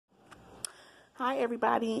Hi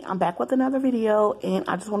everybody, I'm back with another video, and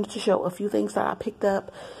I just wanted to show a few things that I picked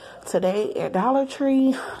up today at Dollar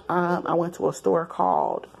Tree. I went to a store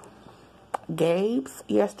called Gabe's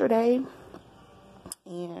yesterday,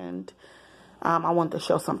 and I wanted to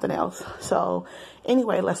show something else. So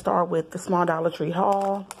anyway, let's start with the small Dollar Tree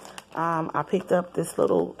haul. I picked up this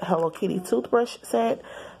little Hello Kitty toothbrush set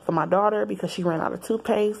for my daughter because she ran out of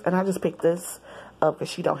toothpaste, and I just picked this up because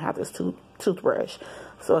she don't have this toothbrush.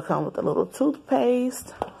 So it comes with a little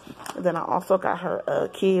toothpaste. And then I also got her a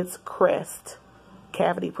Kids Crest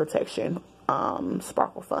cavity protection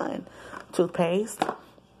Sparkle Fun toothpaste.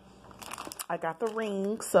 I got the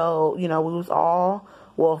ring. So, you know, we was all,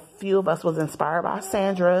 well, a few of us was inspired by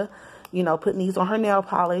Sandra, you know, putting these on her nail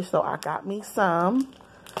polish. So I got me some.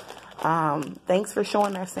 Thanks for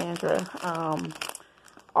showing that, Sandra.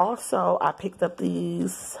 Also, I picked up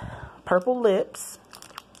these purple lips.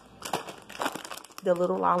 The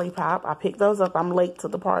little lollipop. I picked those up. I'm late to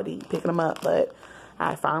the party picking them up, but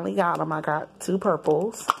I finally got them. I got two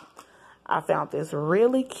purples. I found this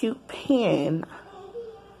really cute pen,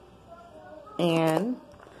 and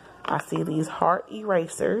I see these heart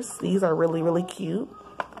erasers. These are really, really cute.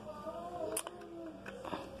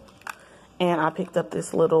 And I picked up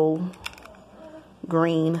this little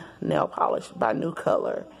green nail polish by New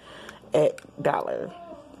Color at Dollar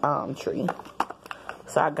Tree.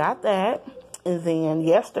 So I got that. And then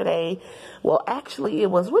yesterday, well, actually,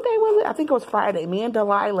 it was, what day was it? I think it was Friday. Me and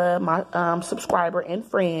Delilah, my subscriber and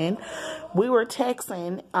friend, we were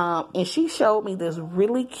texting, and she showed me this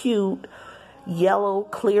really cute yellow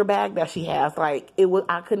clear bag that she has. Like, it was,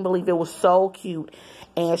 I couldn't believe it was so cute.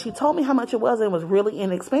 And she told me how much it was, and it was really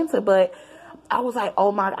inexpensive, but I was like,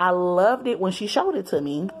 oh my, I loved it when she showed it to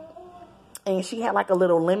me. And she had like a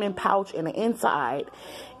little lemon pouch in the inside.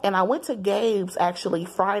 And I went to Gabe's actually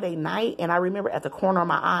Friday night, and I remember at the corner of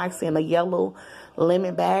my eye seeing a yellow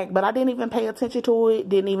lemon bag, but I didn't even pay attention to it,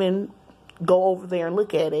 didn't even go over there and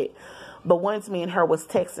look at it. But once me and her was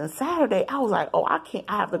texting Saturday, I was like, oh, I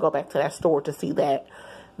have to go back to that store to see that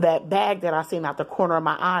bag that I seen out the corner of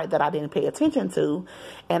my eye that I didn't pay attention to.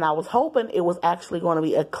 And I was hoping it was actually going to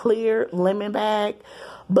be a clear lemon bag,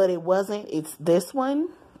 but it wasn't. It's this one.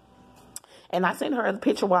 And I sent her a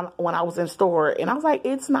picture when I was in store, and I was like,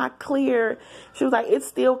 it's not clear. She was like, it's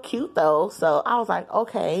still cute though. So I was like,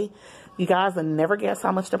 okay, you guys will never guess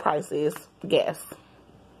how much the price is. Guess.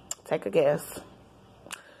 Take a guess.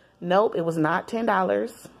 Nope, it was not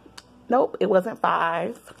 $10. Nope, it wasn't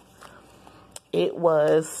 $5. It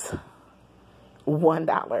was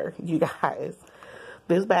 $1, you guys.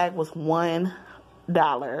 This bag was $1.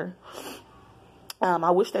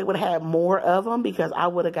 I wish they would have had more of them, because I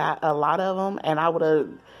would have got a lot of them and I would have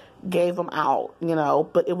gave them out, you know,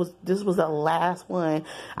 but this was the last one.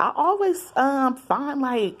 I always find,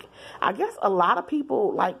 like, I guess a lot of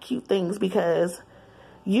people like cute things, because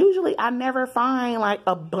usually I never find like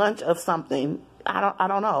a bunch of something. I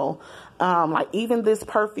don't know. Like even this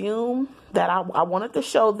perfume that I wanted to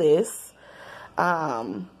show this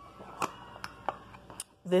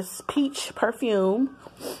peach perfume.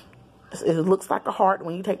 It looks like a heart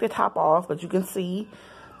when you take the top off, but you can see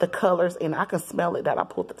the colors, and I can smell it that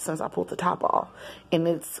since I pulled the top off. And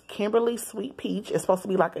it's Kimberly Sweet Peach. It's supposed to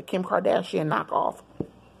be like a Kim Kardashian knockoff.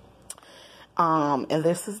 And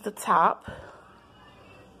this is the top.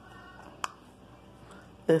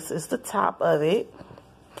 This is the top of it.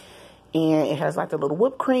 And it has like the little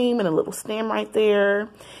whipped cream and a little stem right there.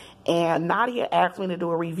 And Nadia asked me to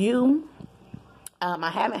do a review. I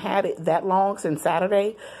haven't had it that long, since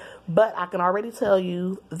Saturday. But I can already tell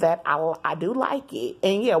you that I do like it.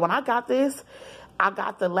 And yeah, when I got this, I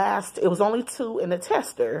got the last, it was only 2 in the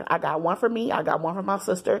tester. I got one for me, I got one for my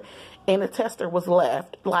sister, and the tester was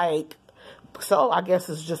left. Like, so I guess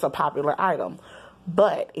it's just a popular item.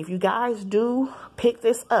 But if you guys do pick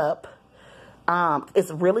this up,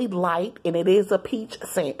 it's really light, and it is a peach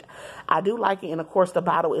scent. I do like it, and of course the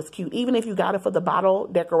bottle is cute. Even if you got it for the bottle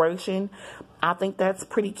decoration, I think that's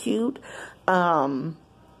pretty cute.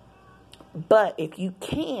 But if you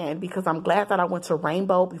can, because I'm glad that I went to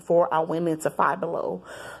Rainbow before I went into Five Below,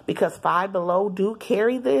 because Five Below do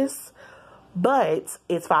carry this, but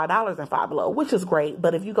it's $5 in Five Below, which is great.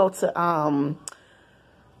 But if you go to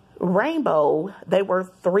Rainbow, they were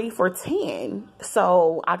 3 for $10.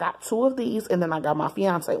 So I got 2 of these, and then I got my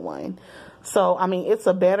fiance one. So, I mean, it's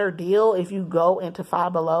a better deal if you go into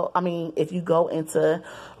Five Below. I mean, if you go into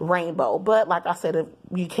Rainbow. But like I said, if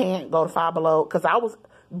you can't go to Five Below, because I was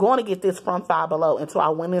going to get this from Five Below until I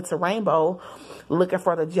went into Rainbow looking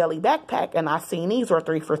for the jelly backpack, and I seen these were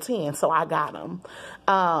 3 for $10, so I got them.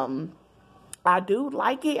 I do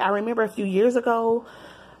like it. I remember a few years ago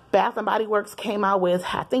Bath and Body Works came out with,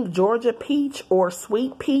 I think, Georgia Peach or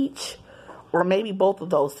Sweet Peach, or maybe both of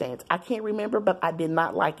those scents. I can't remember, but I did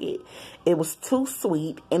not like it. It was too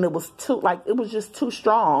sweet, and it was too, like, it was just too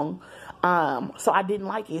strong. So I didn't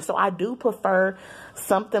like it. So I do prefer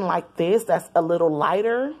something like this that's a little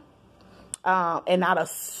lighter, and not a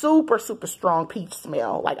super, super strong peach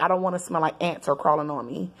smell. Like, I don't want to smell like ants are crawling on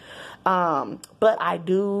me. But I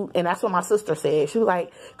do, and that's what my sister said. She was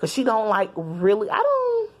like, because she don't like really, I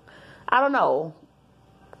don't know.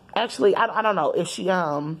 Actually, I don't know if she,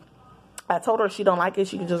 I told her if she don't like it,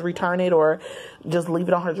 she can just return it or just leave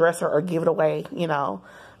it on her dresser or give it away, you know.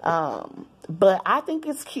 But I think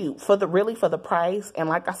it's cute for the price. And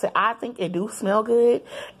like I said, I think it do smell good.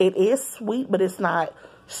 It is sweet, but it's not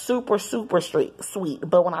super, super sweet.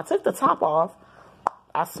 But when I took the top off,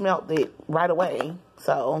 I smelled it right away.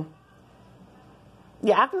 So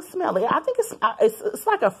yeah, I can smell it. I think it's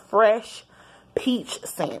like a fresh peach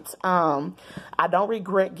scent. I don't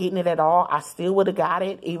regret getting it at all. I still would have got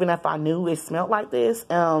it even if I knew it smelled like this.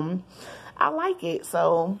 I like it.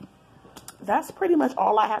 So that's pretty much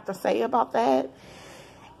all I have to say about that.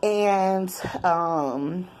 And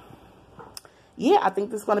yeah, I think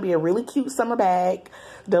this is going to be a really cute summer bag.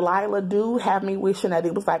 Delilah do have me wishing that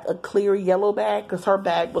it was like a clear yellow bag, because her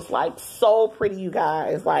bag was like so pretty, you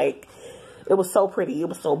guys. Like, it was so pretty. It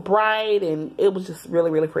was so bright, and it was just really,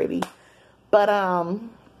 really pretty. But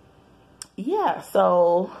yeah,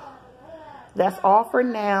 so that's all for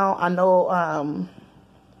now. I know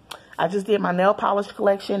I just did my nail polish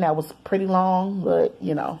collection. That was pretty long, but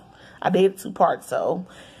you know, I did 2 parts, so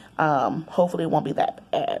hopefully it won't be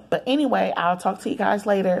that bad. But anyway, I'll talk to you guys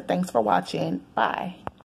later. Thanks for watching. Bye.